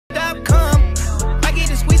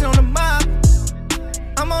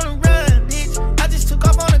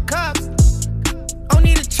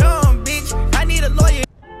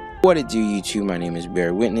What it do, YouTube? My name is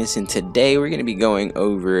Bearrwitness, and today we're going to be going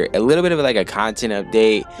over a little bit of like a content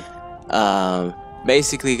update.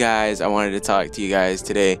 Basically, guys, I wanted to talk to you guys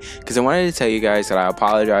today because I wanted to tell you guys that I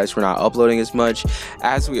apologize for not uploading as much.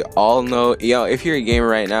 As we all know, if you're a gamer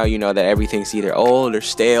right now, you know that everything's either old or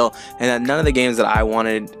stale, and that none of the games that I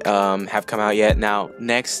wanted have come out yet. Now,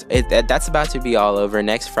 that's about to be all over.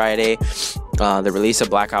 Next Friday, the release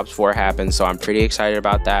of Black Ops 4 happens, so I'm pretty excited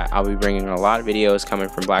about that. I'll be bringing a lot of videos coming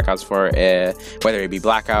from Black Ops 4, whether it be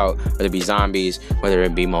Blackout, whether it be zombies, whether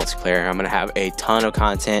it be multiplayer. I'm gonna have a ton of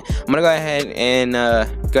content. I'm gonna go ahead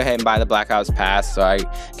and buy the Black Ops Pass so I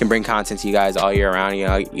can bring content to you guys all year round.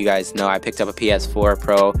 You guys know I picked up a PS4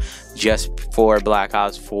 Pro just for Black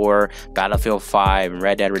Ops 4, Battlefield 5, and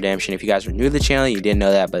Red Dead Redemption. If you guys were new to the channel, you didn't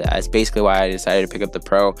know that, but that's basically why I decided to pick up the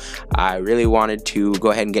Pro. I really wanted to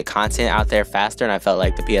go ahead and get content out there faster, and I felt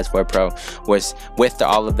like the PS4 Pro was, with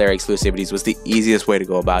all of their exclusivities, was the easiest way to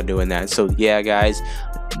go about doing that. So yeah, guys,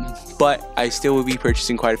 but I still will be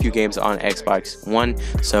purchasing quite a few games on Xbox One,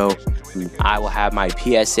 so I will have my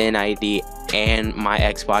PSN ID and my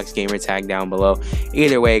Xbox gamer tag down below.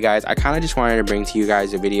 Either way, guys, I kind of just wanted to bring to you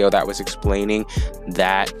guys a video that was explaining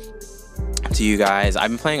that to you guys. I've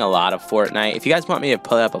been playing a lot of Fortnite. If you guys want me to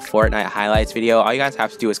pull up a Fortnite highlights video, all you guys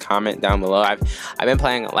have to do is comment down below. I've been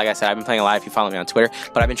playing, like I said, I've been playing a lot if you follow me on Twitter,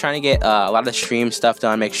 but I've been trying to get a lot of the stream stuff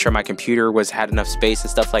done, make sure my computer had enough space and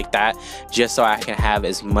stuff like that, just so I can have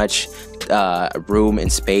as much room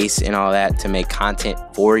and space and all that to make content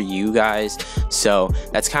for you guys. So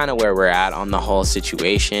that's kind of where we're at on the whole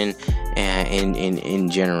situation and in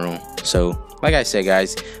general. So like I said,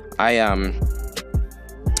 guys, I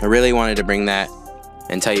really wanted to bring that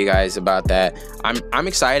and tell you guys about that. I'm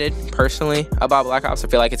excited personally about Black Ops. I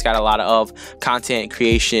feel like it's got a lot of content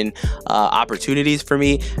creation opportunities for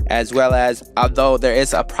me, as well as, although there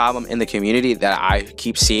is a problem in the community that I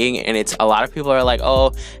keep seeing, and it's a lot of people are like,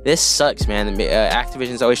 oh, this sucks, man.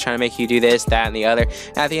 Activision's always trying to make you do this, that, and the other.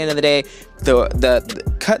 And at the end of the day,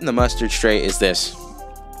 the cutting the mustard straight is this: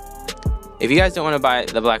 if you guys don't want to buy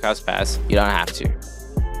the Black Ops Pass, you don't have to.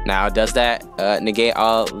 Now, does that negate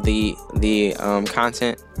all the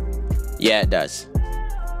content? Yeah, it does.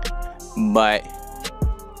 But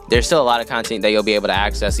there's still a lot of content that you'll be able to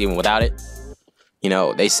access even without it.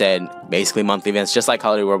 They said basically monthly events, just like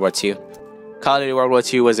Call of Duty World War II. Call of Duty World War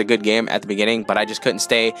II was a good game at the beginning, but I just couldn't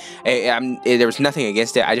stay. There was nothing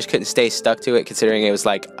against it. I just couldn't stay stuck to it, considering it was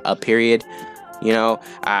like a period.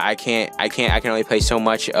 I can only play so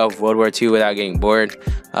much of World War II without getting bored.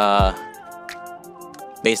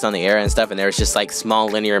 Based on the era and stuff, and there's just like small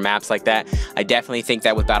linear maps like that. I definitely think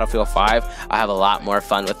that with Battlefield 5, I have a lot more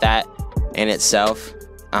fun with that in itself,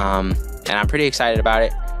 and I'm pretty excited about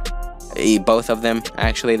it. Both of them,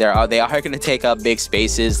 actually, they are going to take up big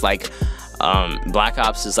spaces. Like Black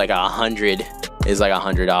Ops is like $100.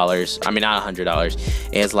 I mean, not $100.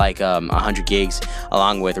 It's like 100 gigs,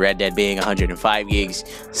 along with Red Dead being 105 gigs.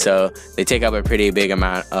 So they take up a pretty big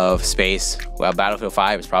amount of space. Well, Battlefield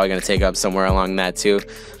 5 is probably going to take up somewhere along that too,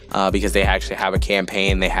 because they actually have a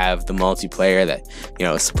campaign. They have the multiplayer that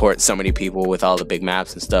supports so many people with all the big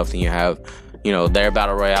maps and stuff. And you have their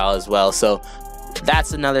battle royale as well. So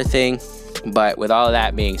that's another thing. But with all of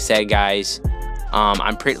that being said, guys,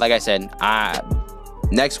 I'm pretty, like I said,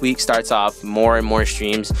 next week starts off more and more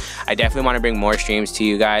streams. I definitely want to bring more streams to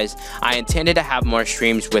you guys. I intended to have more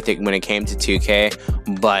streams with it when it came to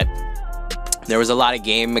 2K, but there was a lot of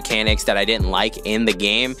game mechanics that I didn't like in the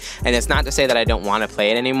game, and it's not to say that I don't want to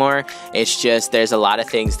play it anymore. It's just there's a lot of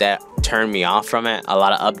things that turn me off from it. A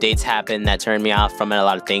lot of updates happen that turn me off from it. A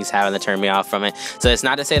lot of things happen that turn me off from it. So it's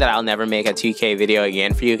not to say that I'll never make a 2K video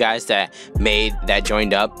again for you guys that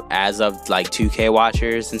joined up as of like 2K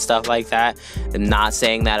watchers and stuff like that. I'm not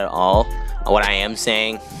saying that at all. What I am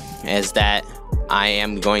saying is that I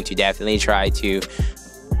am going to definitely try to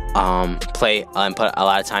play and put a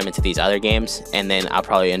lot of time into these other games, and then I'll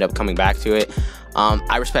probably end up coming back to it.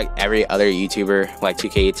 I respect every other YouTuber, like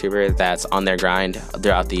 2K YouTuber, that's on their grind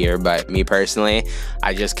throughout the year, but me personally,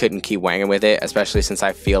 I just couldn't keep wanging with it, especially since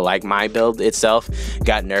I feel like my build itself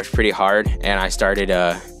got nerfed pretty hard, and I started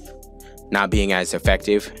not being as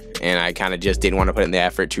effective, and I kind of just didn't want to put in the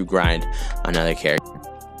effort to grind another character.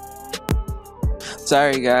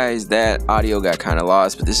 Sorry guys, that audio got kind of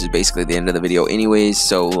lost, but this is basically the end of the video anyways.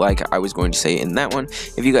 So like I was going to say in that one,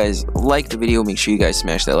 if you guys like the video, make sure you guys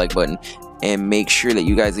smash that like button, and make sure that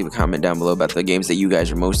you guys leave a comment down below about the games that you guys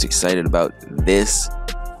are most excited about this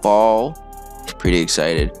fall. Pretty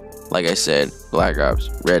excited. Like I said, Black Ops,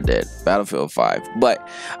 Red Dead, Battlefield 5. But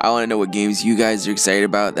I want to know what games you guys are excited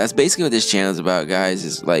about. That's basically what this channel is about, guys.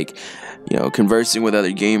 Is like you know, conversing with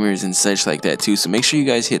other gamers and such like that too. So make sure you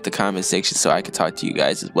guys hit the comment section so I can talk to you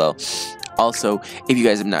guys as well. Also, if you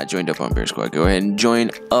guys have not joined up on Bear Squad, go ahead and join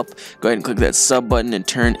up. Go ahead and click that sub button and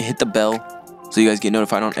hit the bell so you guys get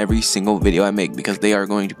notified on every single video I make, because they are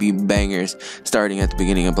going to be bangers starting at the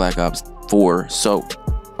beginning of Black Ops 4. So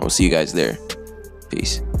I will see you guys there.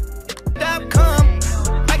 Peace.